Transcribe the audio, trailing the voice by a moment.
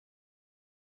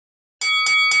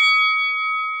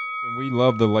We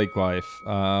love the lake life.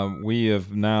 We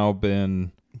have now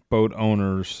been boat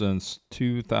owners since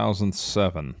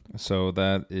 2007. So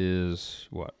that is,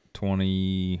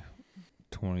 20,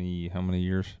 how many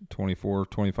years? 24,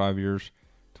 25 years?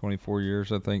 24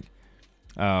 years, I think.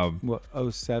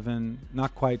 07,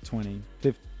 not quite 20.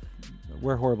 50,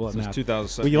 we're horrible at since math.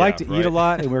 2007. We like to eat a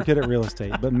lot, and we're good at real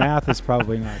estate, but math is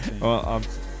probably not a thing. Well,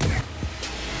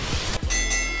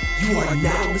 You are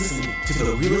now listening to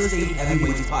the Real Estate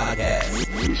Heavyweights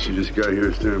Podcast. You see this guy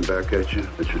here staring back at you?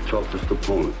 That's your toughest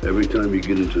opponent. Every time you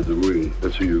get into the ring,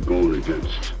 that's who you're going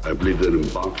against. I believe that in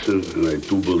boxing, and I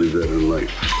do believe that in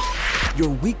life. Your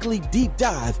weekly deep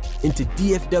dive into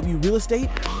DFW real estate,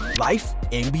 life,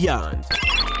 and beyond.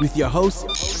 With your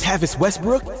hosts, Tavis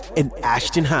Westbrook and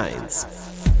Ashton Hines.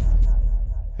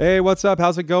 Hey, what's up?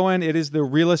 How's it going? It is the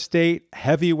Real Estate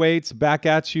Heavyweights back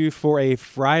at you for a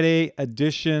Friday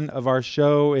edition of our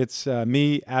show. It's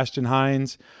me, Ashton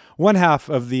Hines, one half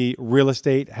of the Real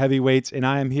Estate Heavyweights, and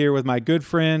I am here with my good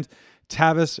friend,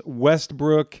 Tavis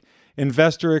Westbrook,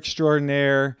 investor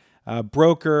extraordinaire,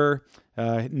 broker,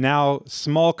 now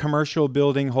small commercial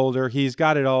building holder. He's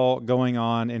got it all going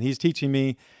on, and he's teaching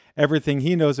me everything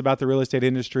he knows about the real estate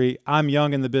industry. I'm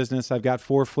young in the business. I've got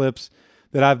 4 flips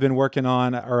that I've been working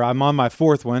on, or I'm on my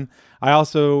 4th one. I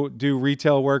also do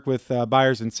retail work with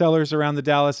buyers and sellers around the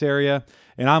Dallas area,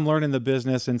 and I'm learning the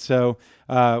business. And so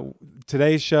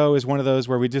today's show is one of those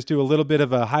where we just do a little bit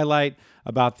of a highlight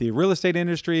about the real estate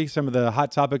industry, some of the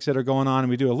hot topics that are going on, and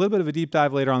we do a little bit of a deep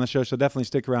dive later on the show, so definitely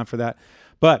stick around for that.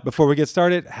 But before we get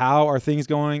started, how are things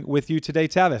going with you today,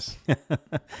 Tavis?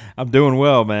 I'm doing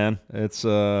well, man. It's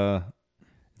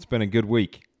been a good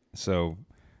week. So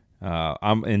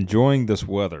I'm enjoying this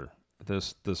weather.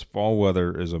 This fall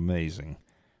weather is amazing.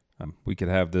 We could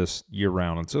have this year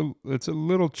round. It's a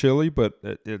little chilly, but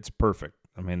it's perfect.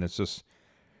 I mean, it's just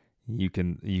you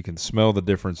can smell the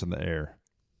difference in the air.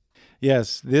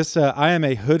 Yes, I am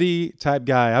a hoodie type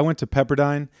guy. I went to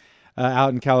Pepperdine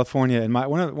out in California, and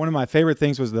one of my favorite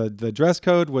things was the dress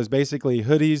code was basically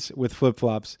hoodies with flip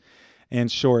flops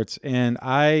and shorts. And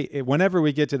whenever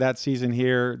we get to that season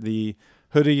here, the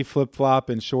hoodie, flip-flop,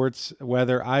 and shorts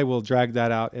weather, I will drag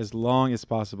that out as long as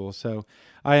possible. So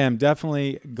I am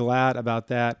definitely glad about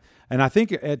that. And I think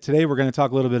today we're going to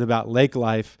talk a little bit about lake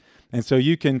life. And so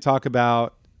you can talk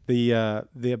about the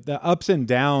ups and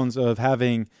downs of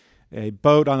having a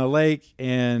boat on the lake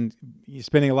and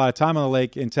spending a lot of time on the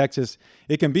lake in Texas.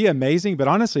 It can be amazing, but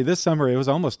honestly, this summer it was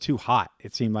almost too hot,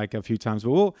 it seemed like a few times.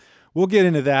 But we'll get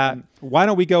into that. Why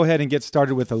don't we go ahead and get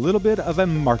started with a little bit of a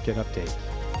market update.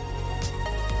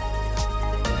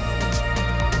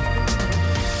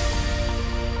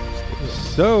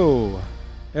 So,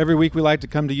 every week we like to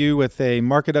come to you with a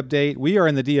market update. We are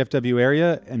in the DFW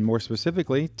area, and more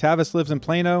specifically, Tavis lives in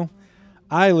Plano.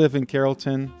 I live in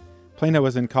Carrollton. Plano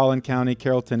is in Collin County.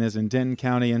 Carrollton is in Denton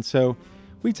County. And so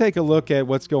we take a look at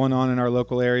what's going on in our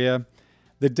local area.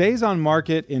 The days on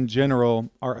market in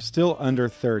general are still under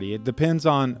 30. It depends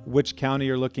on which county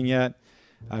you're looking at.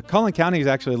 Collin County is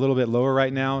actually a little bit lower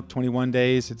right now, 21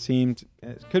 days. It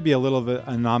could be a little bit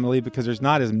anomaly because there's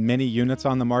not as many units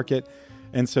on the market.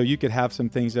 And so you could have some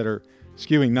things that are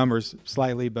skewing numbers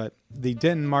slightly, but the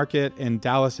Denton market and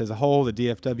Dallas as a whole, the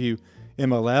DFW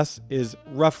MLS, is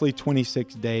roughly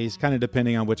 26 days, kind of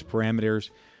depending on which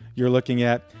parameters you're looking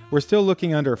at. We're still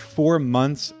looking under 4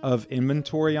 months of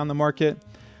inventory on the market.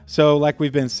 So like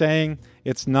we've been saying,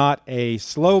 it's not a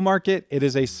slow market, it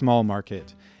is a small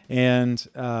market. And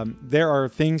there are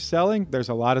things selling. There's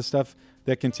a lot of stuff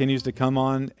that continues to come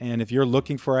on. And if you're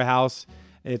looking for a house,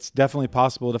 it's definitely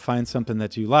possible to find something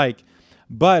that you like.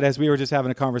 But as we were just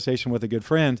having a conversation with a good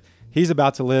friend, he's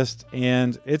about to list,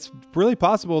 and it's really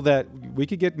possible that we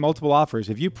could get multiple offers.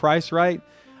 If you price right,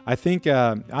 I think,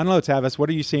 I don't know, Tavis, what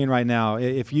are you seeing right now?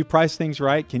 If you price things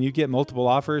right, can you get multiple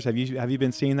offers? Have you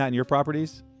been seeing that in your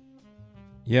properties?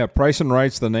 Yeah, pricing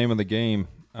right's the name of the game.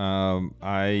 I've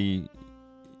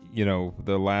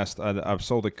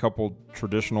sold a couple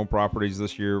traditional properties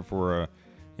this year for a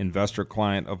investor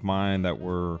client of mine that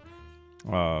were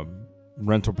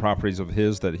rental properties of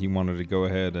his that he wanted to go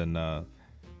ahead and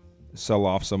sell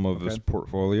off some of his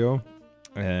portfolio.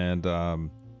 And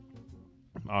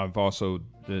I've also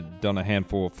done a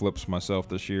handful of flips myself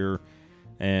this year.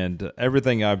 And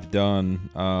everything I've done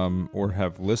or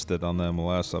have listed on the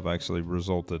MLS, I've actually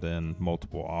resulted in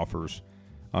multiple offers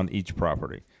on each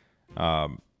property.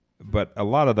 But a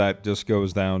lot of that just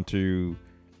goes down to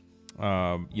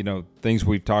things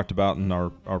we've talked about in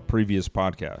our previous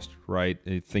podcast, right?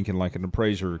 Thinking like an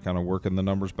appraiser, kind of working the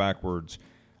numbers backwards,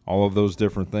 all of those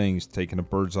different things, taking a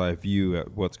bird's eye view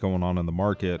at what's going on in the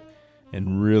market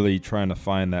and really trying to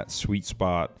find that sweet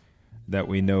spot that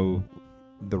we know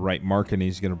the right marketing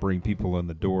is going to bring people in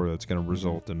the door that's going to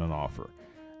result in an offer.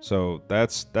 So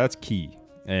that's key.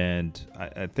 And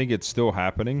I think it's still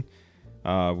happening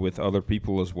with other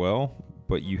people as well,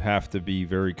 but you have to be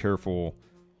very careful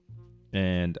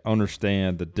and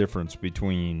understand the difference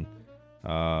between,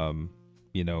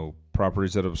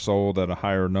 properties that have sold at a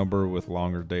higher number with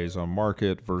longer days on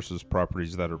market versus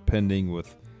properties that are pending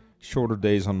with shorter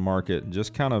days on market, and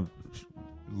just kind of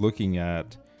looking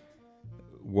at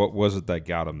what was it that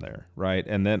got them there, right?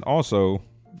 And then also,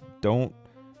 don't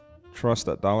trust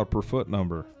that dollar per foot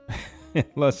number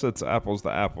unless it's apples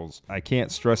to apples. I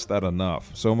can't stress that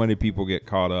enough. So many people get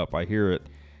caught up. I hear it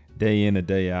day in and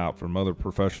day out from other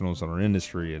professionals in our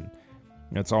industry, and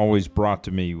it's always brought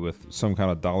to me with some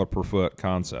kind of dollar per foot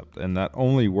concept. And that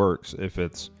only works if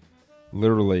it's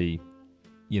literally,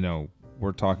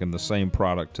 we're talking the same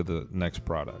product to the next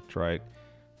product, right?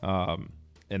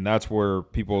 And that's where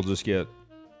people just get,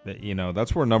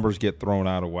 that's where numbers get thrown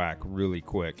out of whack really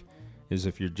quick, is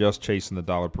if you're just chasing the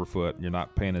dollar per foot and you're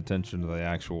not paying attention to the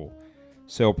actual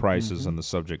sale prices and the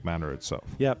subject matter itself.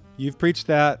 Yep. You've preached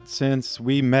that since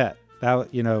we met.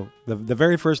 That, the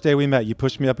very first day we met, you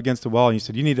pushed me up against the wall and you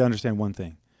said, you need to understand one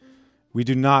thing. We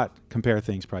do not compare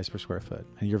things price per square foot.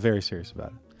 And you're very serious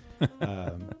about it.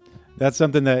 That's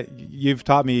something that you've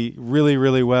taught me really,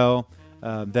 really well,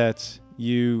 that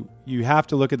you have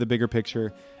to look at the bigger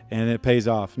picture, and it pays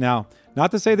off. Now,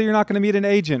 not to say that you're not going to meet an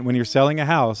agent when you're selling a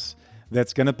house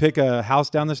that's going to pick a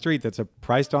house down the street that's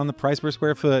priced on the price per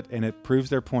square foot, and it proves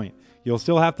their point. You'll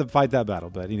still have to fight that battle,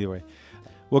 but anyway.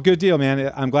 Well, good deal,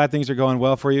 man. I'm glad things are going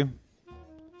well for you.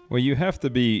 Well, you have to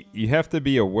be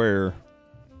aware.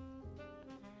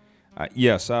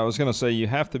 Yes, I was going to say you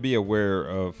have to be aware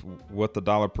of what the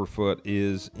dollar per foot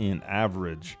is in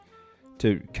average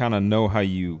to kind of know how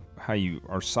you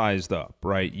are sized up,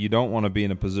 right? You don't want to be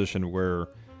in a position where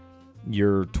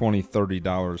you're $20,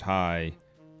 $30 high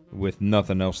with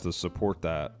nothing else to support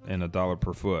that in a dollar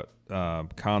per foot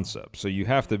concept. So you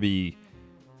have to be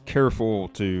careful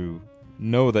to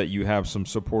know that you have some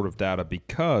supportive data,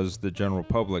 because the general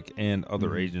public and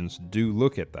other agents do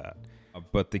look at that.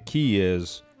 But the key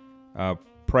is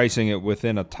pricing it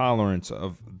within a tolerance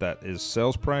of that is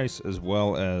sales price as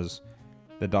well as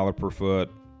the dollar per foot,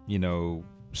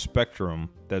 spectrum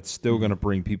that's still going to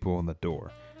bring people in the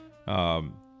door.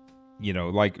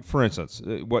 Like for instance,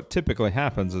 what typically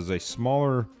happens is a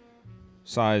smaller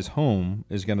size home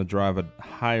is going to drive a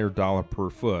higher dollar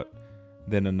per foot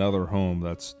than another home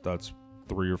that's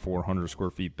 300 or 400 square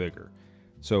feet bigger.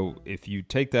 So if you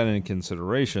take that into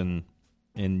consideration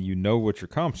and you know what your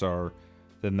comps are,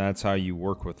 then that's how you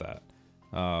work with that.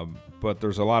 But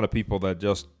there's a lot of people that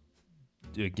just,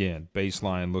 again,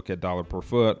 baseline look at dollar per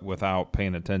foot without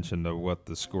paying attention to what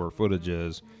the square footage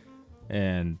is,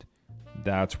 and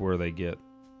that's where they get,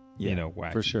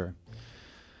 wacky. For sure.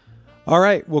 All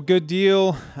right. Well, good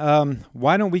deal.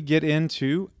 Why don't we get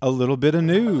into a little bit of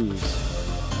news?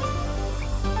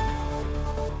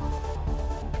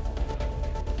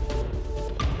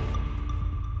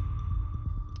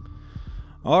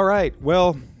 All right.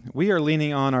 Well, we are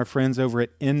leaning on our friends over at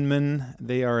Inman.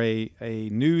 They are a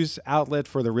news outlet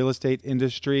for the real estate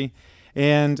industry,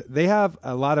 and they have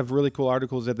a lot of really cool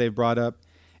articles that they've brought up.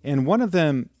 And one of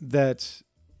them that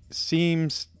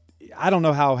seems, I don't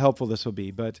know how helpful this will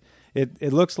be, but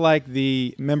it looks like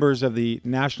the members of the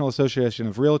National Association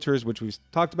of Realtors, which we've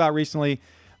talked about recently,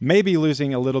 may be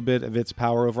losing a little bit of its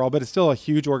power overall, but it's still a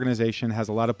huge organization, has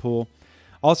a lot of pull.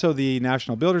 Also, the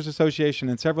National Builders Association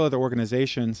and several other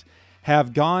organizations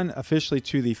have gone officially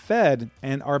to the Fed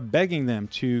and are begging them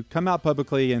to come out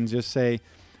publicly and just say,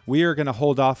 we are going to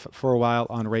hold off for a while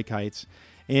on rate hikes.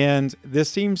 And this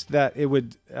seems that it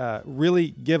would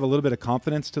really give a little bit of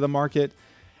confidence to the market.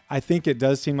 I think it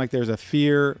does seem like there's a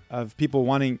fear of people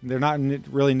they're not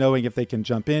really knowing if they can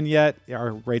jump in yet.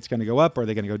 Are rates going to go up? Are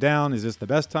they going to go down? Is this the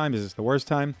best time? Is this the worst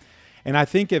time? And I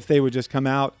think if they would just come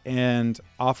out and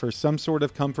offer some sort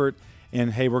of comfort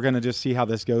and, hey, we're going to just see how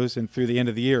this goes and through the end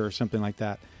of the year or something like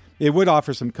that, it would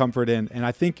offer some comfort. And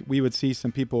I think we would see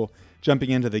some people jumping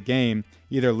into the game,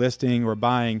 either listing or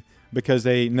buying, because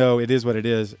they know it is what it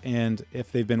is. And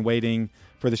if they've been waiting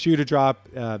for the shoe to drop,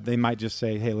 they might just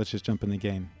say, hey, let's just jump in the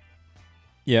game.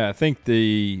 Yeah, I think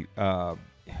the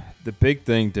big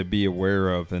thing to be aware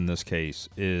of in this case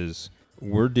is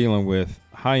we're dealing with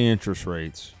high interest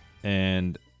rates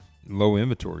and low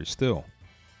inventory still.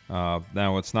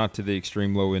 Now, it's not to the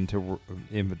extreme low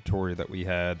inventory that we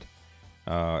had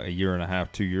a year and a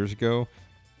half, 2 years ago.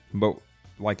 But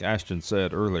like Ashton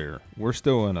said earlier, we're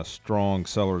still in a strong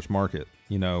seller's market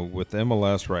with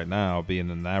MLS right now being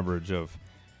an average of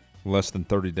less than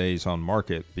 30 days on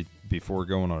market before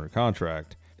going under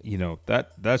contract,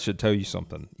 that should tell you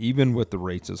something, even with the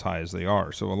rates as high as they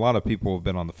are. So a lot of people have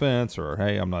been on the fence, or,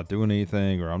 hey, I'm not doing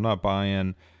anything, or I'm not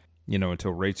buying,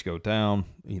 until rates go down.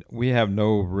 We have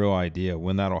no real idea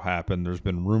when that'll happen. There's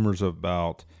been rumors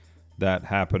about that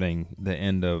happening the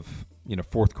end of,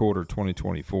 fourth quarter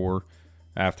 2024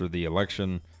 after the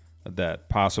election, that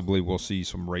possibly we'll see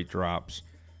some rate drops.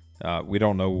 We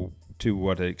don't know to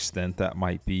what extent that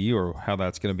might be or how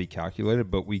that's going to be calculated,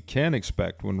 but we can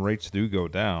expect when rates do go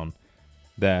down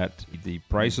that the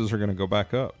prices are going to go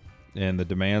back up and the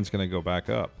demand's going to go back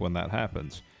up when that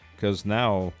happens. Because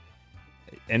now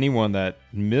anyone that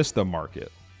missed the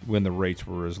market when the rates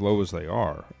were as low as they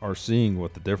are seeing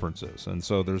what the difference is. And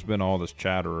so there's been all this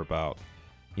chatter about,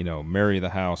 marry the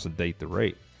house and date the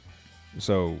rate.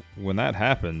 So when that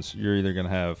happens, you're either going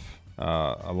to have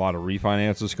a lot of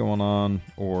refinances going on,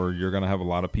 or you're going to have a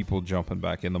lot of people jumping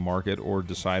back in the market or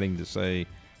deciding to say,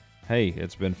 hey,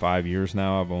 it's been 5 years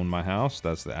now I've owned my house.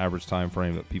 That's the average time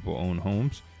frame that people own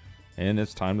homes, and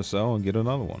it's time to sell and get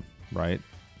another one, right?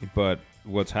 But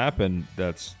what's happened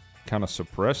that's kind of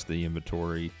suppressed the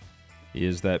inventory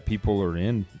is that people are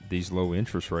in these low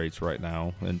interest rates right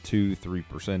now, and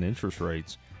 2-3% interest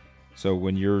rates. So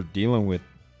when you're dealing with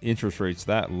interest rates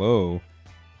that low,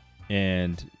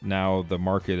 and now the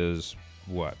market is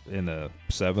in the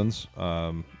sevens.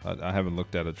 I haven't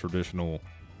looked at a traditional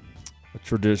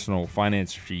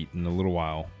finance sheet in a little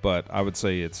while, but I would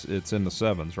say it's in the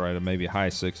sevens, right? Or maybe high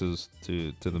sixes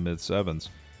to the mid sevens.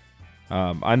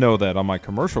 I know that on my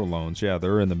commercial loans,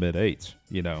 they're in the mid eights,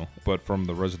 but from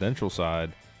the residential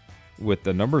side, with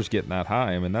the numbers getting that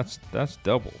high, I mean, that's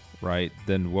double, right,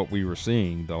 than what we were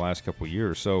seeing the last couple of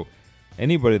years. So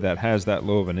anybody that has that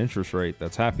low of an interest rate,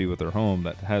 that's happy with their home,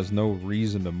 that has no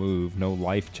reason to move, no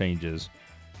life changes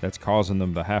that's causing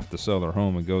them to have to sell their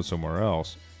home and go somewhere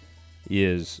else,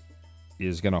 is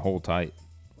going to hold tight,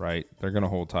 right? They're going to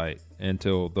hold tight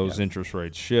until those interest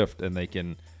rates shift and they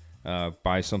can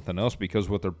buy something else, because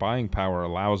what their buying power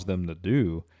allows them to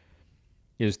do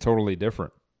is totally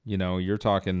different. You're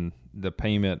talking the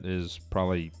payment is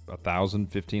probably $1,000,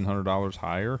 $1,500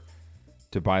 higher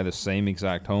to buy the same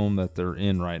exact home that they're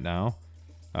in right now.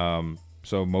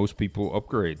 So most people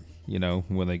upgrade,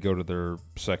 when they go to their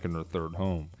second or third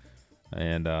home.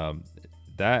 And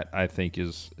that, I think,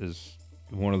 is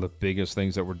one of the biggest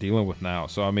things that we're dealing with now.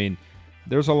 So, I mean,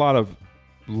 there's a lot of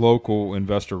local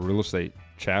investor real estate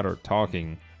chatter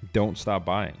talking, don't stop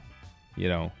buying.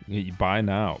 You buy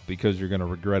now because you're going to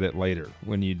regret it later.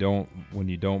 When you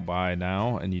don't buy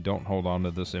now and you don't hold on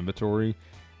to this inventory,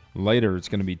 later it's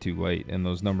going to be too late, and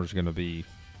those numbers are going to be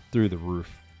through the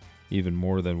roof, even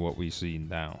more than what we see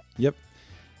now. Yep.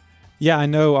 Yeah, I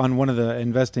know on one of the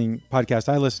investing podcasts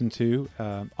I listen to,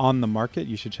 On the Market,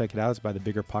 you should check it out. It's by the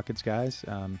Bigger Pockets guys.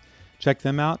 Check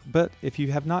them out. But if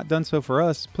you have not done so for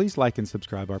us, please like and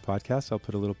subscribe our podcast. I'll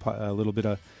put a little bit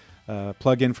of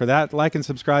plug in for that. Like and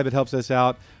subscribe. It helps us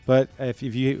out. But if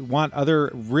you want other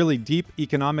really deep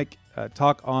economic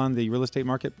talk on the real estate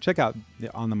market, check out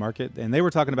On the Market. And they were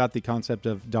talking about the concept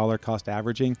of dollar cost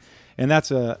averaging. And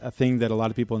that's a thing that a lot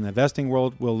of people in the investing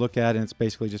world will look at. And it's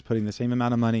basically just putting the same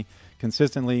amount of money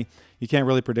consistently. You can't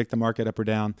really predict the market up or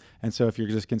down. And so if you're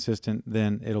just consistent,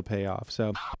 then it'll pay off.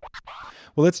 So,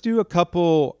 well, let's do a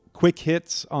couple quick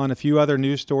hits on a few other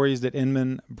news stories that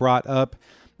Inman brought up.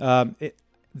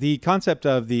 The concept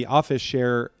of the office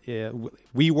share,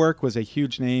 WeWork was a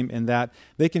huge name in that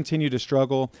they continue to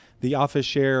struggle. The office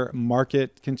share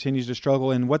market continues to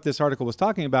struggle. And what this article was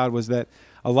talking about was that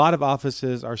a lot of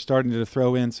offices are starting to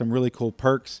throw in some really cool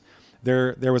perks.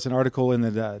 There was an article in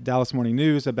the Dallas Morning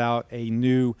News about a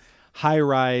new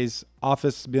high-rise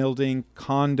office building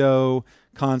condo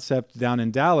concept down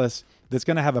in Dallas that's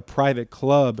going to have a private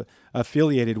club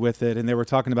affiliated with it. And they were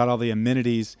talking about all the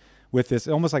amenities with this,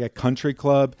 almost like a country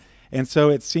club. And so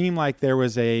it seemed like there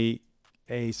was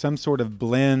some sort of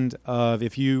blend of,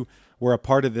 if you were a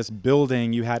part of this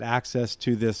building, you had access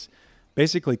to this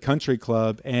basically country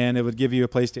club, and it would give you a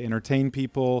place to entertain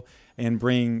people and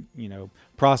bring,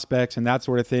 prospects and that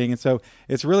sort of thing. And so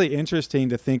it's really interesting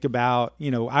to think about,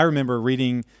 I remember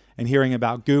reading and hearing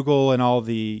about Google and all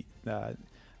the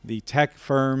tech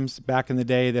firms back in the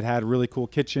day that had really cool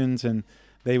kitchens and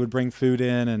they would bring food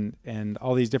in and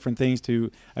all these different things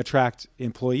to attract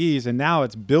employees. And now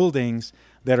it's buildings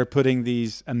that are putting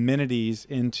these amenities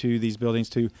into these buildings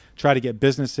to try to get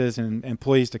businesses and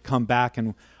employees to come back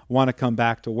and want to come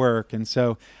back to work. And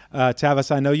so, Tavis,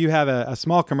 I know you have a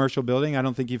small commercial building. I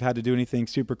don't think you've had to do anything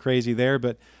super crazy there,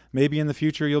 but maybe in the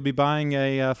future you'll be buying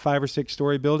a 5 or 6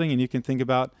 story building and you can think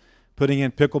about putting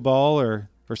in pickleball or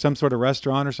some sort of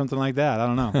restaurant or something like that. I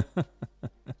don't know.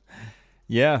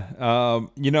 Yeah.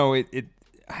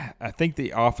 I think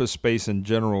the office space in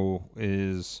general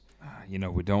is,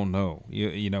 we don't know.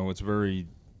 It's very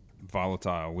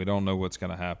volatile. We don't know what's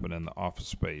going to happen in the office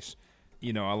space.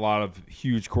 A lot of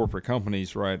huge corporate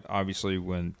companies, right? Obviously,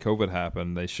 when COVID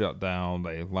happened, they shut down.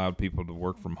 They allowed people to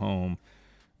work from home.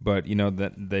 But,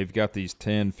 that they've got these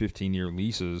 10, 15-year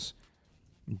leases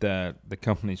that the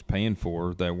company's paying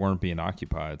for that weren't being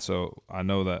occupied. So I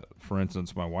know that, for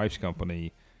instance, my wife's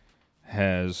company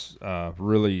has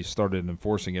really started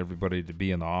enforcing everybody to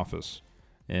be in the office.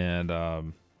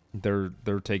 And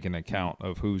they're taking account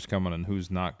of who's coming and who's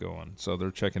not going. So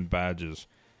they're checking badges.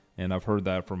 And I've heard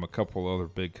that from a couple other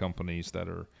big companies that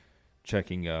are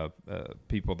checking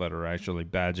people that are actually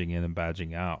badging in and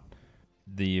badging out.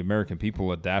 The American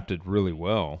people adapted really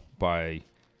well by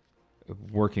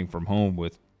working from home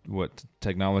with what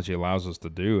technology allows us to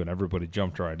do, and everybody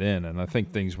jumped right in. And I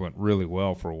think things went really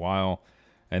well for a while.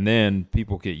 And then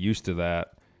people get used to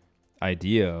that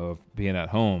idea of being at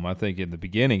home. I think in the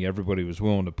beginning, everybody was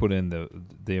willing to put in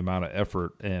the amount of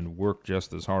effort and work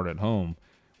just as hard at home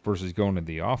versus going to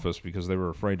the office because they were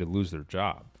afraid to lose their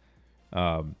job.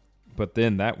 But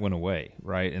then that went away,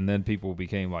 right? And then people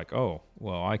became like, oh,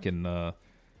 well, I can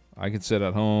sit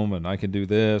at home and I can do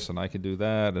this and I can do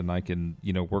that and I can,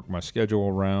 work my schedule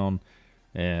around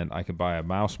and I can buy a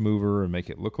mouse mover and make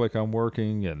it look like I'm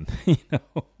working and,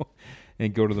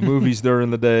 and go to the movies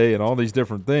during the day and all these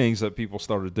different things that people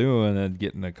started doing and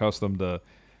getting accustomed to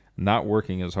not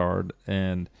working as hard.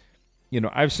 And,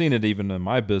 I've seen it even in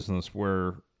my business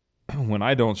where when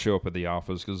I don't show up at the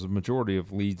office, because the majority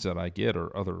of leads that I get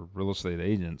are other real estate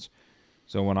agents.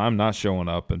 So when I'm not showing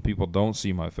up and people don't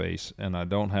see my face and I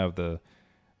don't have the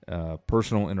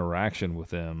personal interaction with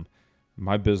them,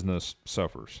 my business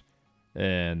suffers.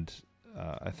 And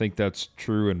I think that's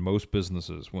true in most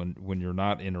businesses. When you're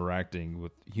not interacting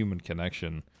with human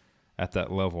connection at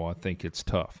that level, I think it's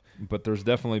tough. But there's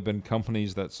definitely been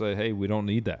companies that say, hey, we don't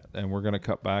need that, and we're going to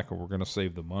cut back or we're going to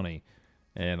save the money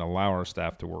and allow our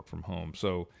staff to work from home.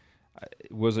 So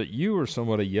was it you or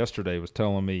somebody yesterday was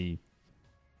telling me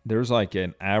there's like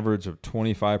an average of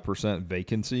 25%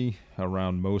 vacancy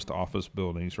around most office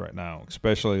buildings right now,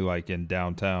 especially like in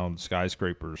downtown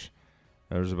skyscrapers.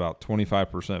 There's about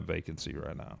 25% vacancy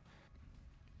right now.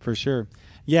 For sure.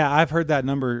 Yeah, I've heard that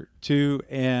number too.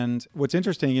 And what's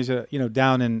interesting is,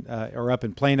 down in or up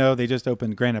in Plano, they just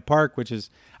opened Granite Park, which is,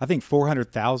 I think,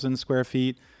 400,000 square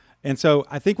feet. And so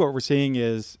I think what we're seeing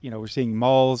is, we're seeing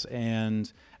malls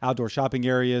and outdoor shopping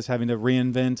areas having to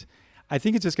reinvent. I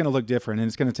think it's just going to look different, and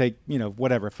it's going to take,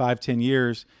 5-10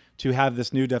 years to have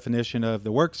this new definition of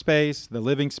the workspace, the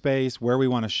living space, where we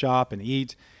want to shop and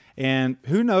eat. And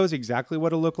who knows exactly what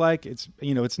it'll look like. It's,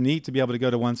 it's neat to be able to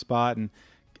go to one spot. And,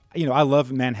 I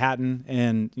love Manhattan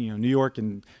and, New York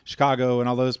and Chicago and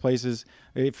all those places.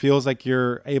 It feels like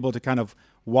you're able to kind of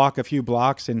walk a few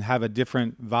blocks and have a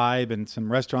different vibe and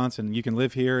some restaurants, and you can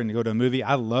live here and go to a movie.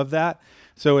 I love that.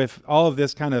 So if all of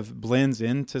this kind of blends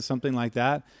into something like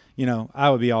that, I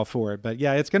would be all for it. But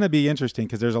yeah, it's going to be interesting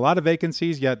because there's a lot of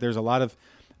vacancies, yet there's a lot of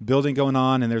building going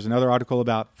on. And there's another article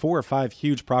about 4 or 5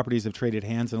 huge properties have traded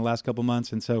hands in the last couple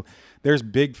months. And so there's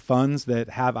big funds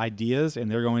that have ideas and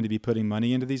they're going to be putting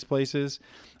money into these places.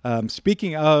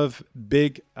 Speaking of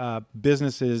big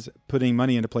businesses putting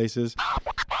money into places,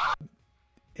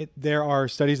 there are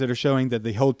studies that are showing that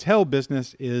the hotel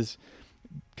business is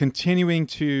continuing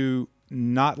to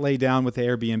not lay down with the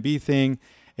Airbnb thing.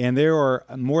 And there are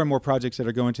more and more projects that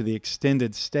are going to the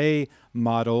extended stay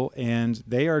model, and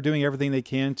they are doing everything they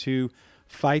can to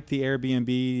fight the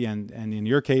Airbnb and in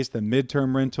your case, the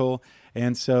midterm rental.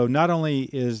 And so not only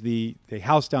is the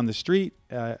house down the street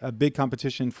a big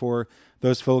competition for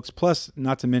those folks, plus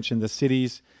not to mention the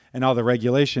cities and all the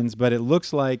regulations, but it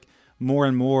looks like more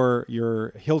and more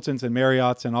your Hiltons and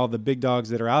Marriotts and all the big dogs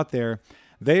that are out there,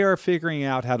 they are figuring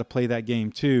out how to play that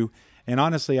game too. And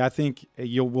honestly, I think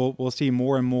we'll see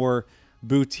more and more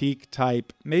boutique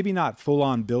type, maybe not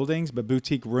full-on buildings, but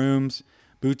boutique rooms,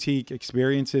 boutique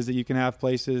experiences that you can have,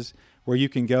 places where you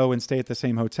can go and stay at the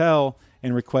same hotel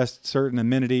and request certain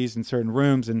amenities in certain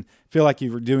rooms and feel like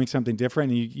you're doing something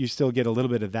different, and you still get a little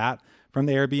bit of that from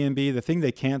the Airbnb. The thing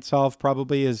they can't solve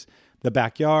probably is the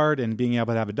backyard and being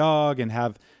able to have a dog and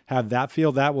have that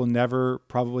feel. That will never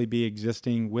probably be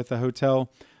existing with a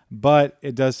hotel, but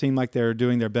it does seem like they're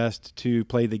doing their best to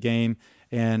play the game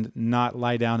and not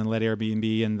lie down and let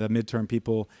Airbnb and the midterm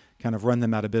people kind of run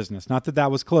them out of business. Not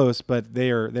that was close, but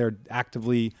they're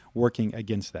actively working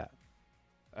against that.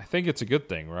 I think it's a good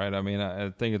thing, right? I mean,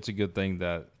 I think it's a good thing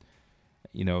that,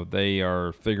 they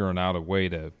are figuring out a way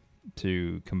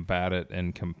to combat it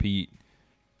and compete.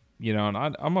 And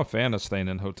I'm a fan of staying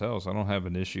in hotels. I don't have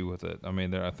an issue with it. I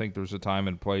mean, I think there's a time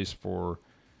and place for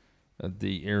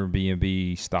the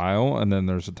Airbnb style, and then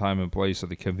there's a time and place of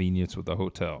the convenience with the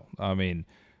hotel. I mean,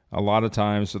 a lot of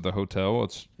times with the hotel,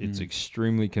 it's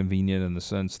extremely convenient in the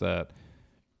sense that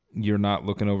you're not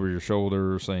looking over your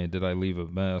shoulder saying, did I leave a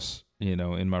mess,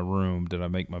 in my room? Did I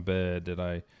make my bed? Did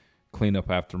I clean up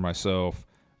after myself?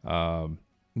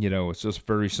 It's just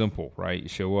very simple, right? You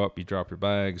show up, you drop your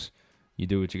bags, you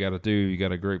do what you got to do. You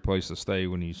got a great place to stay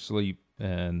when you sleep,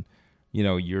 and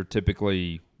you're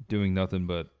typically doing nothing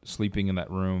but sleeping in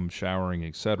that room, showering,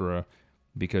 etc.,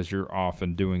 because you're off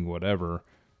and doing whatever,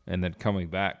 and then coming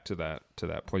back to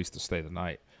that place to stay the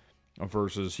night.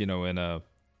 Versus, in a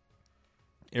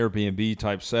Airbnb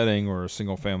type setting or a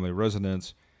single family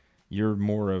residence, you're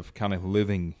more of kind of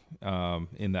living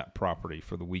in that property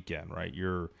for the weekend, right?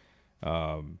 You're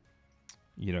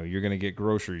you're going to get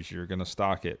groceries, you're going to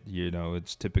stock it.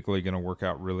 It's typically going to work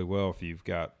out really well if you've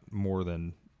got more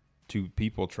than 2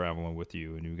 people traveling with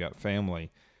you and you've got family.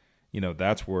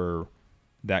 That's where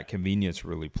that convenience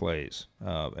really plays.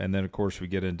 And then, of course, we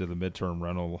get into the midterm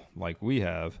rental like we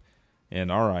have, and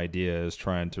our idea is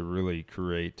trying to really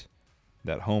create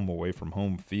that home away from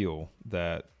home feel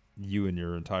that you and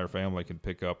your entire family can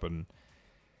pick up and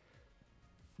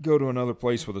go to another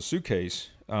place with a suitcase.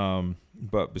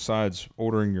 But besides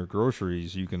ordering your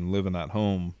groceries, you can live in that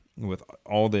home with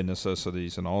all the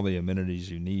necessities and all the amenities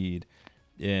you need.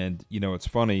 And, it's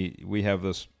funny, we have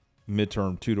this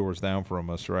midterm 2 doors down from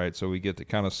us, right? So we get to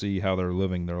kind of see how they're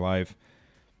living their life,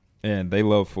 and they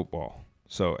love football.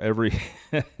 So every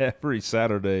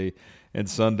Saturday and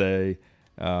Sunday,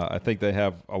 I think they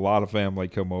have a lot of family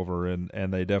come over,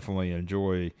 and they definitely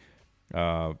enjoy,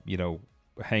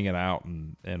 hanging out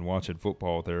and watching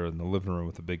football there in the living room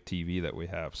with the big TV that we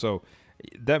have. So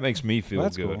that makes me feel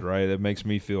good, cool. Right? It makes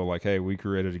me feel like, hey, we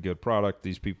created a good product.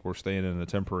 These people are staying in a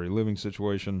temporary living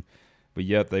situation, but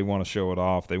yet they want to show it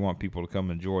off. They want people to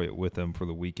come enjoy it with them for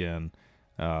the weekend.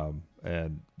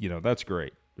 And that's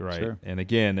great, right? Sure. And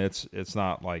again, it's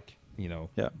not like,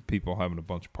 people having a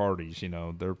bunch of parties,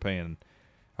 they're paying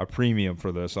a premium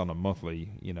for this on a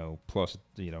monthly, plus,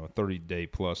 a 30-day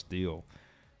plus deal.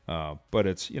 But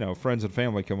it's, friends and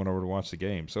family coming over to watch the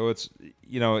game. So it's,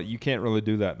 you can't really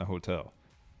do that in a hotel.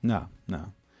 No.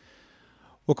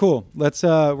 Well, cool.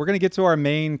 We're going to get to our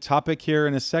main topic here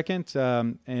in a second.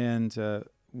 And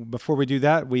before we do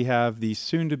that, we have the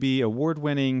soon-to-be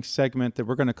award-winning segment that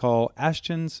we're going to call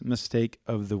Ashton's Mistake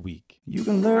of the Week. You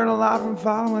can learn a lot from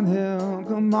following him.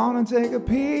 Come on and take a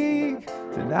peek.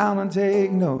 Sit down and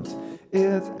take notes.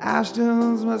 It's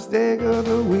Ashton's Mistake of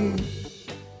the Week.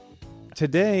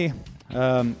 Today,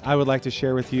 I would like to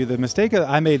share with you the mistake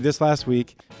I made this last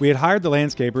week. We had hired the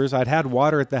landscapers. I'd had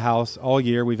water at the house all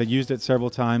year. We've used it several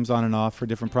times on and off for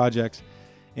different projects.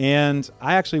 And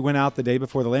I actually went out the day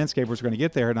before the landscapers were going to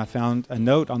get there, and I found a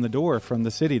note on the door from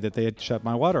the city that they had shut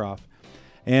my water off.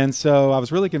 And so I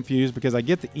was really confused because I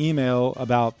get the email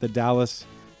about the Dallas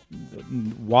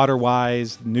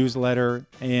WaterWise newsletter,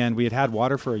 and we had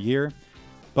water for a year.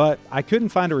 But I couldn't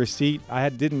find a receipt. I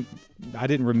didn't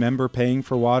remember paying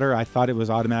for water. I thought it was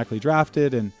automatically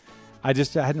drafted, and I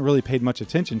hadn't really paid much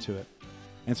attention to it.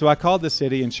 And so I called the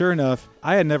city, and sure enough,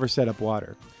 I had never set up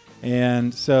water.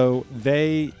 And so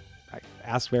they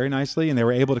asked very nicely, and they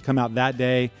were able to come out that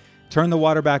day, turn the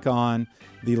water back on.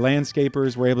 The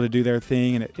landscapers were able to do their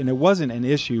thing, and it wasn't an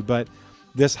issue, but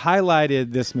this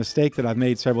highlighted this mistake that I've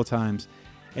made several times,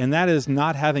 and that is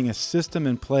not having a system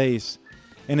in place.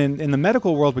 And in the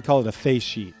medical world, we call it a face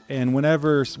sheet. And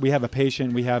whenever we have a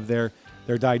patient, we have their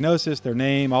diagnosis, their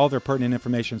name, all their pertinent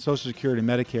information, Social Security,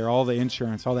 Medicare, all the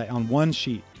insurance, all that on one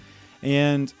sheet.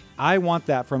 And I want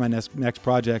that for my next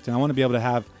project. And I want to be able to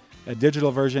have a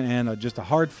digital version and just a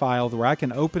hard file where I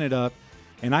can open it up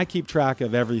and I keep track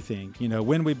of everything.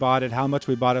 When we bought it, how much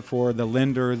we bought it for, the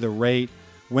lender, the rate,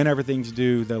 when everything's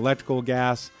due, the electrical,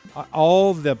 gas,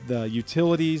 all the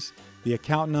utilities, the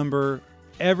account number,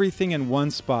 everything in one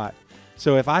spot.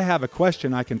 So if I have a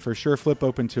question, I can for sure flip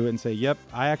open to it and say, yep,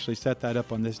 I actually set that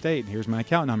up on this date, and here's my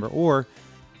account number. Or,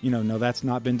 no, that's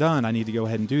not been done. I need to go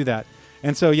ahead and do that.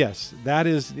 And so, yes, that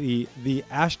is the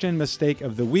Ashton mistake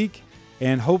of the week.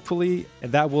 And hopefully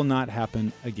that will not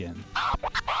happen again.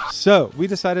 So we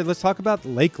decided let's talk about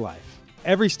lake life.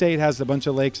 Every state has a bunch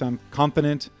of lakes, I'm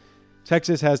confident.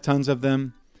 Texas has tons of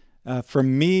them. For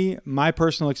me, my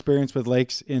personal experience with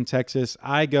lakes in Texas,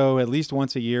 I go at least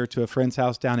once a year to a friend's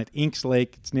house down at Inks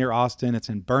Lake. It's near Austin. It's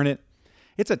in Burnett.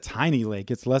 It's a tiny lake.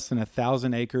 It's less than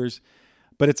 1,000 acres,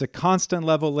 but it's a constant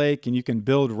level lake, and you can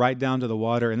build right down to the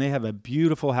water. And they have a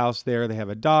beautiful house there. They have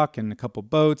a dock and a couple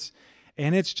boats,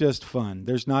 and it's just fun.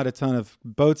 There's not a ton of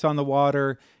boats on the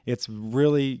water. It's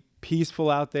really peaceful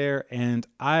out there, and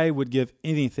I would give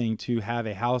anything to have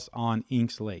a house on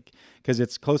Inks Lake because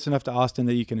it's close enough to Austin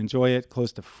that you can enjoy it,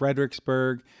 close to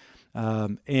Fredericksburg,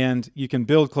 and you can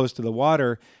build close to the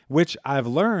water, which I've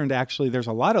learned actually there's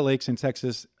a lot of lakes in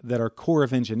Texas that are Corps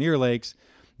of Engineer lakes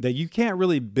that you can't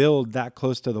really build that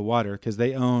close to the water because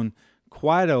they own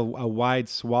quite a wide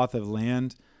swath of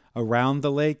land around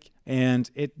the lake, and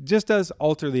it just does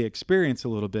alter the experience a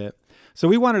little bit. So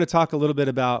we wanted to talk a little bit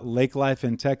about lake life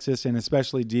in Texas and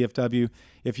especially DFW.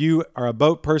 If you are a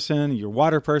boat person, you're a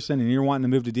water person, and you're wanting to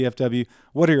move to DFW,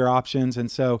 what are your options?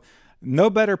 And so no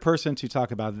better person to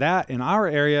talk about that in our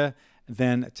area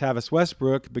than Tavis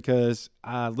Westbrook, because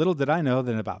little did I know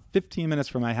that in about 15 minutes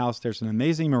from my house, there's an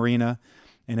amazing marina.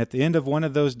 And at the end of one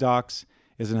of those docks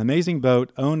is an amazing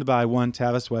boat owned by one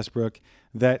Tavis Westbrook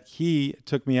that he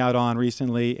took me out on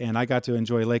recently, and I got to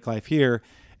enjoy lake life here.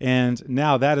 And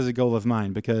now that is a goal of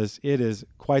mine because it is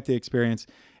quite the experience.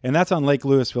 And that's on Lake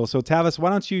Louisville. So Tavis, why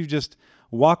don't you just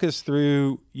walk us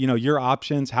through, your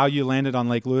options, how you landed on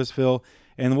Lake Louisville,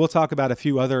 and we'll talk about a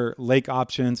few other lake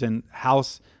options and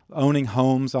owning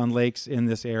homes on lakes in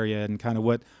this area and kind of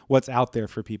what's out there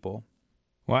for people.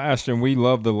 Well, Ashton, we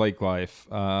love the lake life.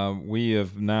 We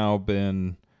have now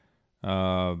been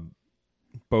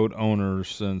boat owners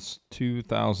since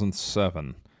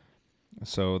 2007.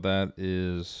 So that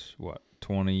is,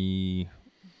 20,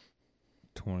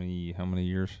 how many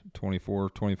years? 24,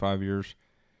 25 years?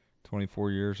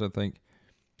 24 years, I think.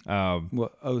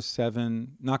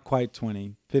 07, not quite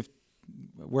 20. 50,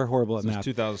 we're horrible at math.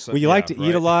 2007. We like to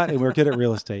eat a lot, and we're good at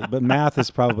real estate, but math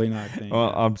is probably not a thing.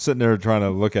 Well, I'm sitting there trying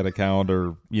to look at a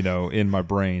calendar, in my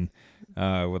brain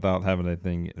without having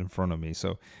anything in front of me.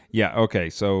 So, yeah,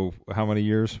 okay. So how many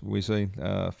years we say?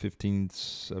 15,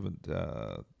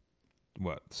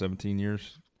 17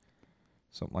 years?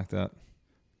 Something like that.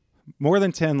 More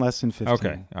than 10, less than 15.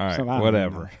 Okay, all right, so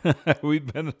whatever. we've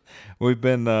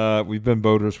been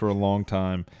boaters for a long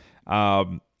time.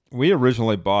 We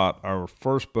originally bought our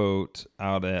first boat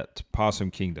out at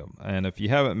Possum Kingdom, and if you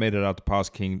haven't made it out to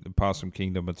Possum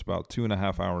Kingdom, it's about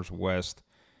 2.5 hours west.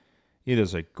 It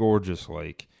is a gorgeous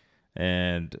lake,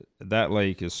 and that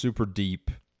lake is super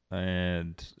deep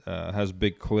and has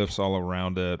big cliffs all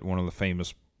around it. One of the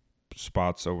famous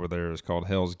spots over there is called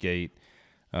Hell's Gate.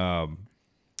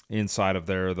 Inside of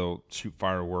there, they'll shoot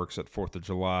fireworks at 4th of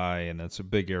July, and it's a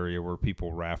big area where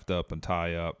people raft up and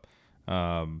tie up.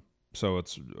 So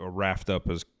it's a raft up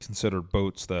is considered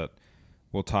boats that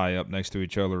will tie up next to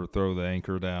each other, throw the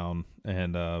anchor down,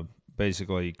 and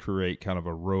basically create kind of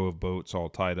a row of boats all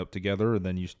tied up together, and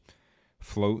then you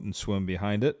float and swim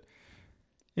behind it,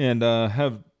 and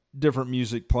have different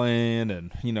music playing,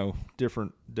 and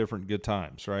different good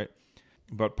times, right?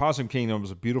 But Possum Kingdom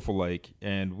is a beautiful lake,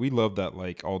 and we love that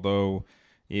lake, although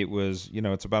it was,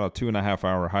 it's about a 2.5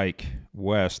 hour hike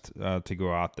west to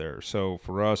go out there. So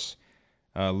for us,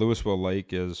 Louisville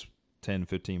Lake is 10,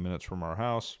 15 minutes from our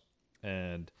house,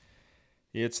 and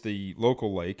it's the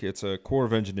local lake. It's a Corps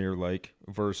of Engineer lake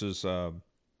versus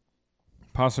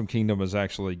Possum Kingdom is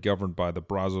actually governed by the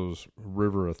Brazos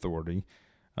River Authority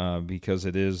because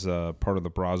it is part of the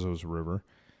Brazos River.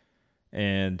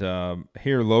 And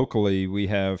here locally, we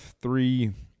have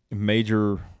 3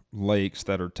 major lakes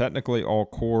that are technically all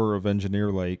Corps of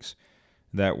Engineer lakes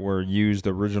that were used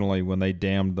originally when they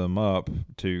dammed them up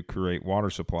to create water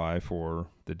supply for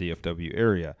the DFW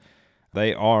area.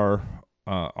 They are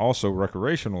also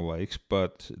recreational lakes,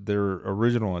 but their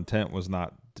original intent was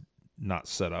not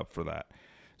set up for that.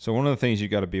 So one of the things you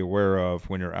got to be aware of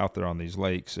when you're out there on these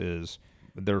lakes is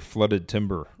they're flooded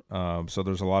timber. So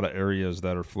there's a lot of areas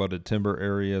that are flooded timber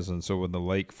areas, and so when the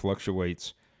lake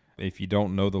fluctuates, if you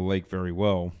don't know the lake very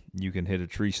well, you can hit a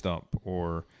tree stump,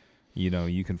 or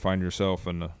you can find yourself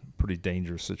in a pretty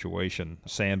dangerous situation.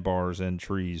 Sandbars and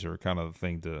trees are kind of the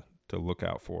thing to look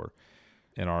out for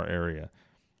in our area.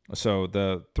 So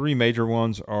the 3 major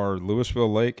ones are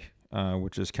Louisville Lake,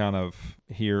 which is kind of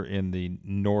here in the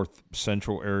north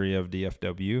central area of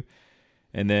DFW.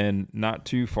 And then not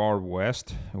too far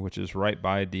west, which is right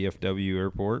by DFW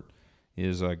Airport,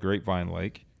 is Grapevine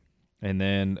Lake. And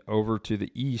then over to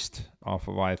the east off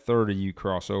of I-30, you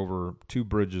cross over 2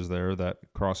 bridges there that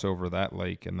cross over that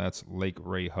lake, and that's Lake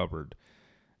Ray Hubbard.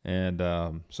 And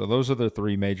so those are the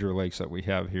 3 major lakes that we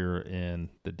have here in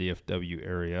the DFW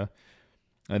area.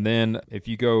 And then if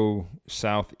you go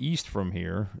southeast from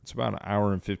here, it's about an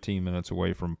hour and 15 minutes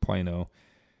away from Plano.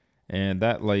 And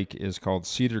that lake is called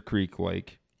Cedar Creek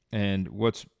Lake. And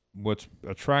what's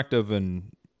attractive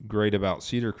and great about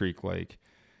Cedar Creek Lake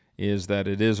is that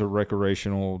it is a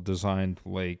recreational designed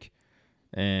lake.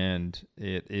 And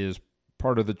it is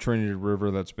part of the Trinity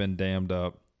River that's been dammed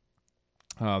up.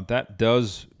 That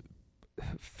does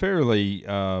fairly...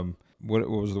 What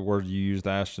was the word you used,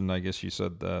 Ashton? I guess you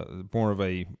said more of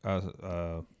a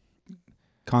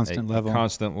constant level.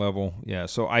 Constant level, yeah.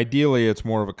 So ideally, it's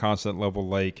more of a constant level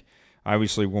lake.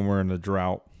 Obviously, when we're in a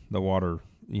drought, the water,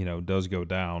 does go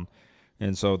down,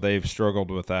 and so they've struggled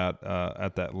with that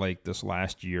at that lake this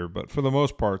last year. But for the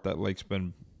most part, that lake's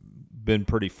been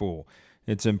pretty full.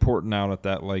 It's important out at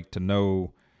that lake to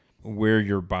know where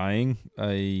you're buying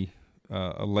a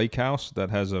lake house that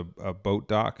has a boat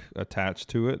dock attached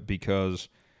to it, because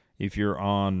if you're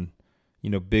on,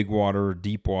 big water,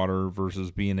 deep water versus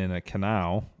being in a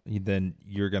canal, then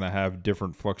you're going to have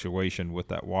different fluctuation with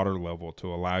that water level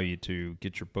to allow you to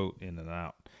get your boat in and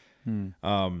out.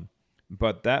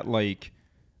 But that lake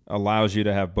allows you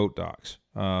to have boat docks.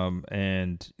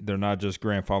 And they're not just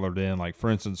grandfathered in. Like, for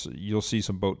instance, you'll see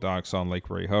some boat docks on Lake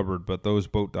Ray Hubbard, but those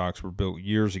boat docks were built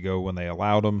years ago when they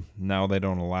allowed them. Now they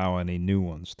don't allow any new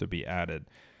ones to be added.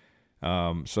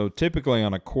 So typically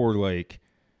on a core lake,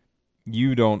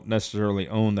 you don't necessarily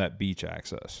own that beach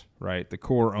access, right? The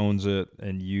Corps owns it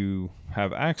and you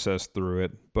have access through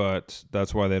it, but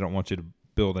that's why they don't want you to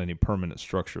build any permanent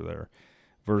structure there.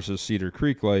 Versus Cedar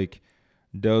Creek Lake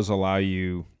does allow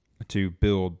you to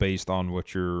build based on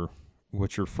what your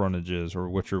frontage is, or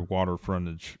what your water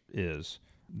frontage is,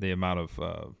 the amount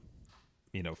of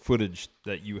footage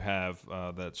that you have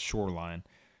that's shoreline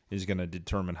is going to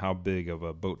determine how big of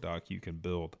a boat dock you can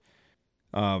build.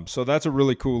 So that's a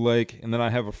really cool lake. And then I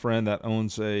have a friend that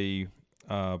owns a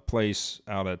place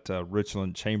out at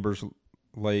Richland Chambers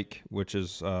Lake, which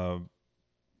is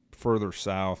further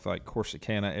south, like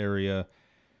Corsicana area.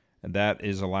 And that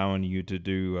is allowing you to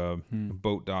do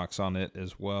boat docks on it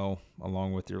as well,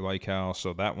 along with your lake house.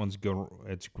 So that one's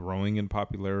it's growing in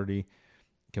popularity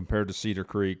compared to Cedar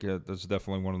Creek. That's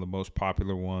definitely one of the most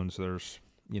popular ones. There's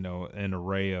an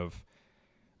array of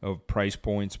price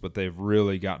points, but they've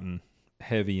really gotten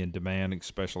heavy in demand,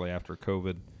 especially after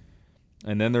COVID.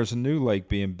 And then there's a new lake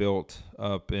being built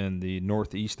up in the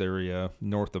northeast area,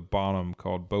 north of Bonham,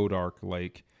 called Bodark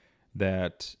Lake,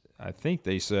 that I think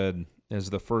they said is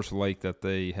the first lake that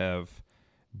they have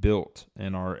built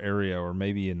in our area, or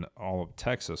maybe in all of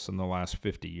Texas, in the last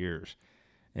 50 years.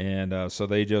 And so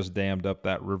they just dammed up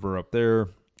that river up there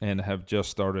and have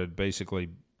just started basically,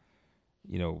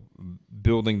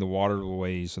 building the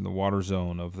waterways and the water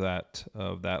zone of that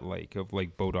lake, of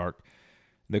Lake Bodark.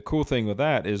 The cool thing with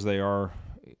that is they are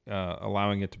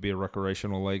allowing it to be a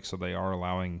recreational lake, so they are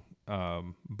allowing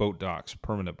boat docks,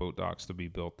 permanent boat docks, to be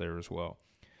built there as well.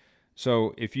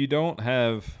 So if you don't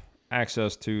have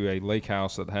access to a lake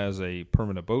house that has a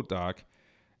permanent boat dock,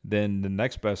 then the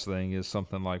next best thing is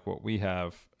something like what we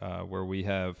have, where we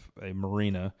have a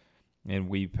marina and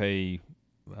we pay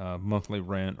monthly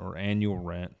rent or annual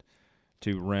rent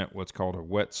to rent what's called a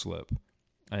wet slip.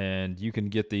 And you can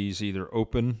get these either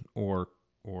open or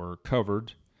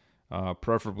covered,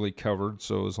 preferably covered.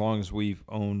 So as long as we've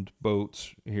owned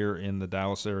boats here in the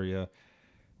Dallas area,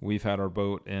 we've had our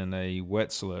boat in a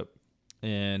wet slip.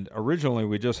 And originally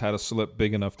we just had a slip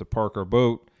big enough to park our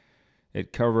boat.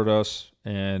 It covered us,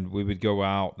 and we would go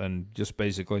out and just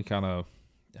basically kind of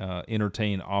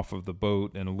entertain off of the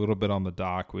boat and a little bit on the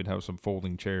dock. We'd have some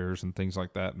folding chairs and things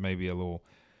like that, maybe a little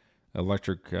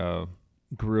electric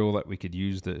grill that we could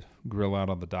use to grill out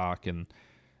on the dock. And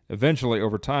eventually,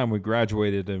 over time, we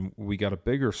graduated and we got a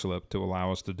bigger slip to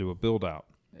allow us to do a build-out.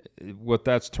 What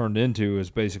that's turned into is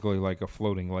basically like a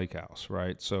floating lake house,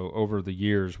 right? So over the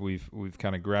years, we've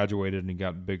kind of graduated and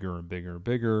gotten bigger and bigger and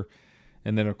bigger.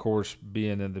 And then, of course,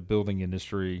 being in the building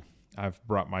industry, I've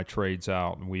brought my trades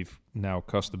out, and we've now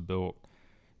custom built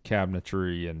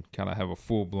cabinetry and kind of have a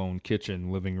full-blown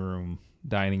kitchen, living room,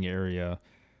 dining area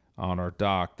on our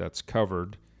dock that's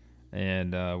covered.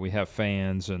 And we have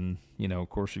fans, and, of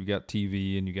course, you've got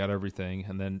TV and you got everything.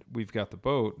 And then we've got the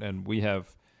boat, and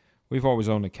we've always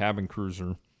owned a cabin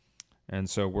cruiser. And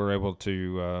so we're able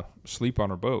to sleep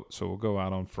on our boat. So we'll go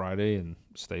out on Friday and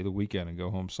stay the weekend and go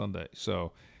home Sunday.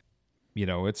 So,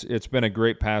 it's been a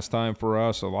great pastime for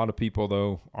us. A lot of people,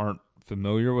 though, aren't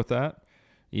familiar with that.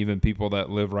 even people that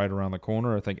live right around the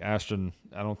corner. I think Ashton,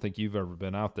 I don't think you've ever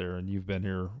been out there, and you've been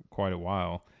here quite a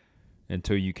while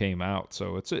until you came out.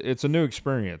 So it's a new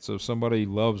experience. So if somebody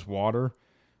loves water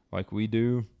like we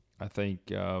do, I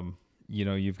think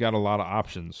you've got a lot of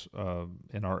options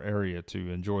in our area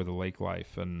to enjoy the lake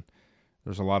life, and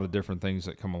there's a lot of different things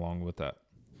that come along with that.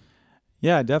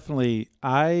 Yeah, definitely.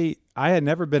 I had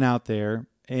never been out there,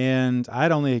 and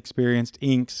I'd only experienced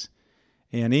Inks.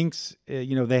 And Inks,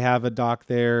 they have a dock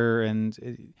there,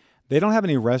 and they don't have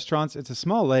any restaurants. It's a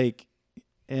small lake,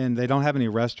 and they don't have any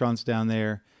restaurants down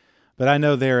there. But I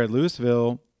know there at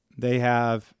Louisville, they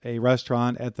have a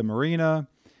restaurant at the marina,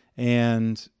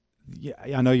 and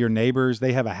I know your neighbors,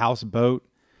 they have a houseboat,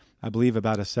 I believe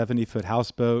about a 70-foot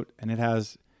houseboat, and it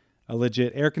has a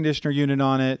legit air conditioner unit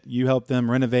on it. You help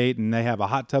them renovate, and they have a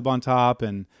hot tub on top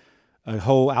and a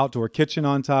whole outdoor kitchen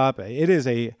on top. It is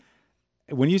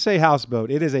when you say houseboat,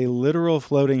 it is a literal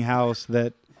floating house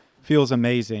that feels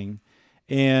amazing.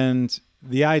 And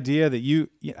the idea that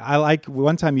I like,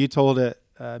 one time you told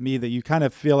me that you kind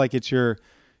of feel like it's your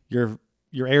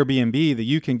Airbnb, that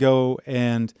you can go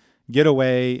and get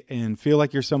away and feel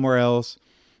like you're somewhere else.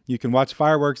 You can watch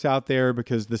fireworks out there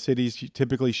because the cities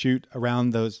typically shoot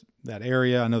around that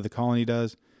area. I know the Colony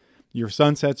does. Your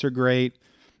sunsets are great.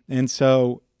 And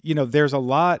so, there's a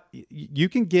lot. You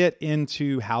can get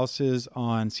into houses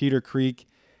on Cedar Creek,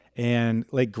 and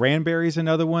Lake Granbury's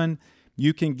another one.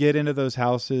 You can get into those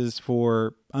houses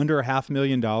for under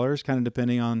 $500,000, kind of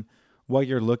depending on what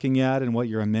you're looking at and what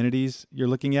your amenities you're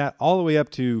looking at, all the way up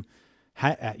to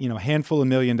a handful of $1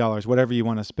 million, whatever you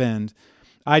want to spend.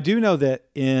 I do know that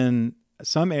in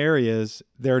some areas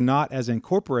they're not as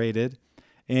incorporated,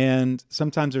 and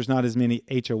sometimes there's not as many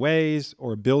HOAs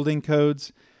or building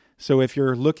codes. So if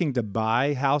you're looking to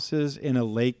buy houses in a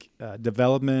lake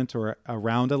development or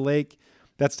around a lake,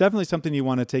 that's definitely something you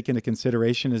want to take into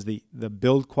consideration, is the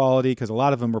build quality, because a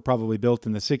lot of them were probably built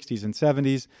in the 60s and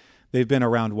 70s. They've been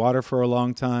around water for a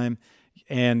long time,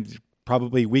 and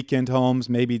probably weekend homes,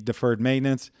 maybe deferred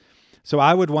maintenance. So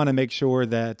I would want to make sure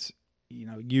that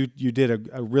you did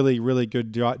a really, really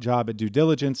good job at due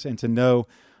diligence, and to know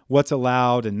what's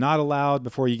allowed and not allowed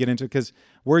before you get into it, because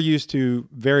we're used to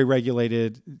very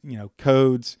regulated,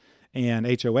 codes and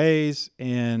HOAs,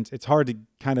 and it's hard to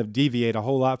kind of deviate a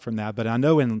whole lot from that. But I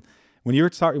know when you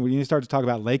start to talk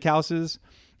about lake houses,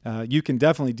 you can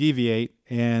definitely deviate,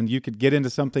 and you could get into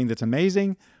something that's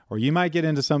amazing, or you might get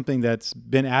into something that's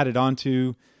been added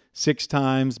onto 6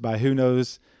 times by who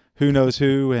knows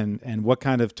who, and what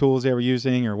kind of tools they were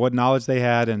using or what knowledge they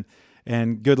had,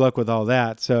 and good luck with all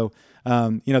that. So,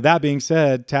 that being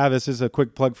said, Tavis, is a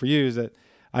quick plug for you, is that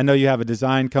I know you have a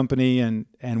design company, and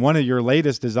one of your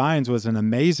latest designs was an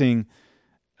amazing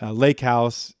lake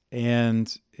house,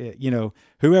 and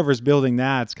whoever's building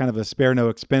that, it's kind of a spare no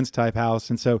expense type house.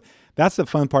 And so that's the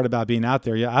fun part about being out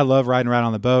there. Yeah, I love riding around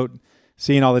on the boat,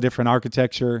 seeing all the different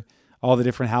architecture, all the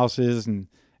different houses,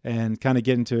 and kind of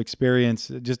getting to experience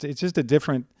it's just a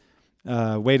different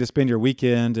way to spend your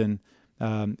weekend. And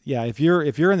if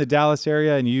you're in the Dallas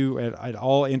area and you at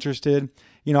all interested,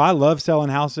 I love selling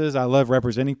houses. I love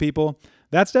representing people.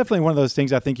 That's definitely one of those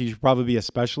things I think you should probably be a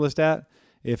specialist at.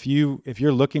 If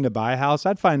you're looking to buy a house,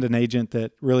 I'd find an agent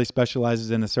that really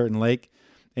specializes in a certain lake,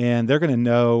 and they're going to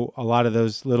know a lot of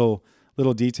those little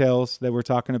details that we're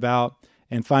talking about,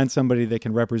 and find somebody that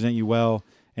can represent you well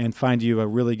and find you a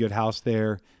really good house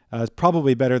there. It's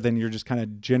probably better than you're just kind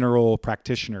of general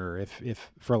practitioner,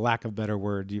 if for lack of a better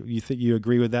word. You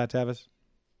agree with that, Tavis?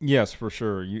 Yes, for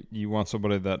sure. You want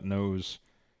somebody that knows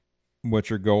what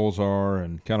your goals are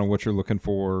and kind of what you're looking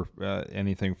for,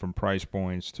 anything from price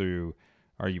points to,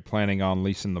 are you planning on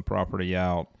leasing the property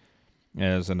out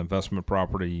as an investment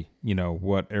property?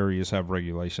 What areas have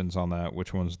regulations on that?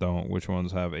 Which ones don't? Which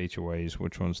ones have HOAs?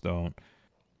 Which ones don't?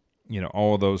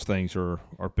 All of those things are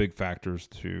big factors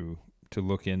to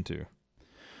look into.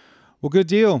 Well, good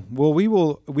deal. Well, we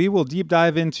will deep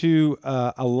dive into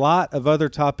a lot of other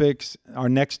topics. Our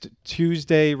next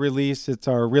Tuesday release, it's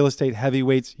our Real Estate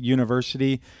Heavyweights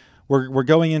University. We're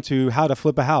going into how to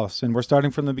flip a house, and we're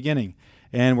starting from the beginning.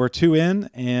 And we're 2 in,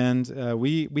 and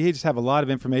we just have a lot of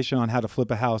information on how to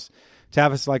flip a house.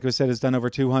 Tavis, like I said, has done over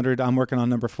 200. I'm working on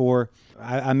number 4.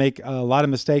 I make a lot of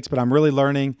mistakes, but I'm really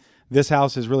learning. This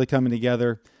house is really coming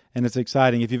together, and it's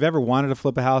exciting. If you've ever wanted to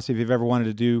flip a house, if you've ever wanted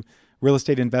to do real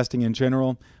estate investing in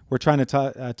general, we're trying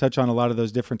to touch on a lot of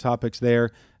those different topics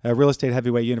there. Real Estate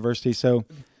Heavyweight University. So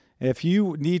if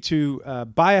you need to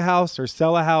buy a house or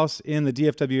sell a house in the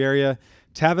DFW area,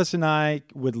 Tavis and I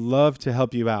would love to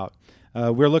help you out.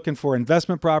 We're looking for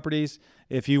investment properties.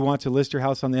 If you want to list your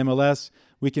house on the MLS,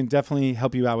 we can definitely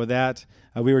help you out with that.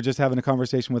 We were just having a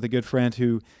conversation with a good friend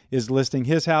who is listing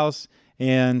his house,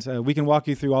 and we can walk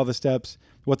you through all the steps,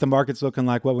 what the market's looking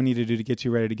like, what we need to do to get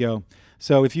you ready to go.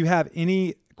 So if you have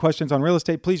any questions on real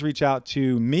estate, please reach out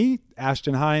to me,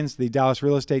 Ashton Hines, the Dallas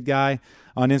real estate guy,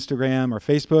 on Instagram or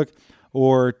Facebook,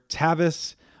 or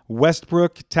Tavis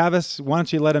Westbrook. Tavis, why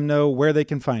don't you let them know where they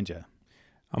can find you?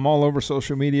 I'm all over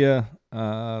social media,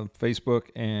 Facebook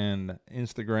and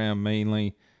Instagram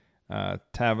mainly.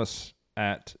 Tavis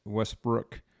at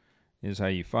Westbrook is how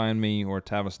you find me, or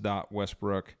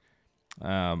Tavis.Westbrook.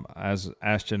 As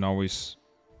Ashton always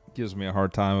gives me a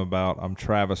hard time about, I'm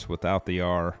Travis without the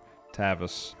R.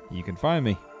 Tavis. You can find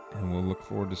me, and we'll look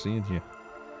forward to seeing you.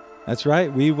 That's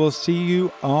right. We will see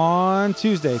you on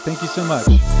Tuesday. Thank you so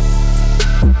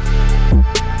much.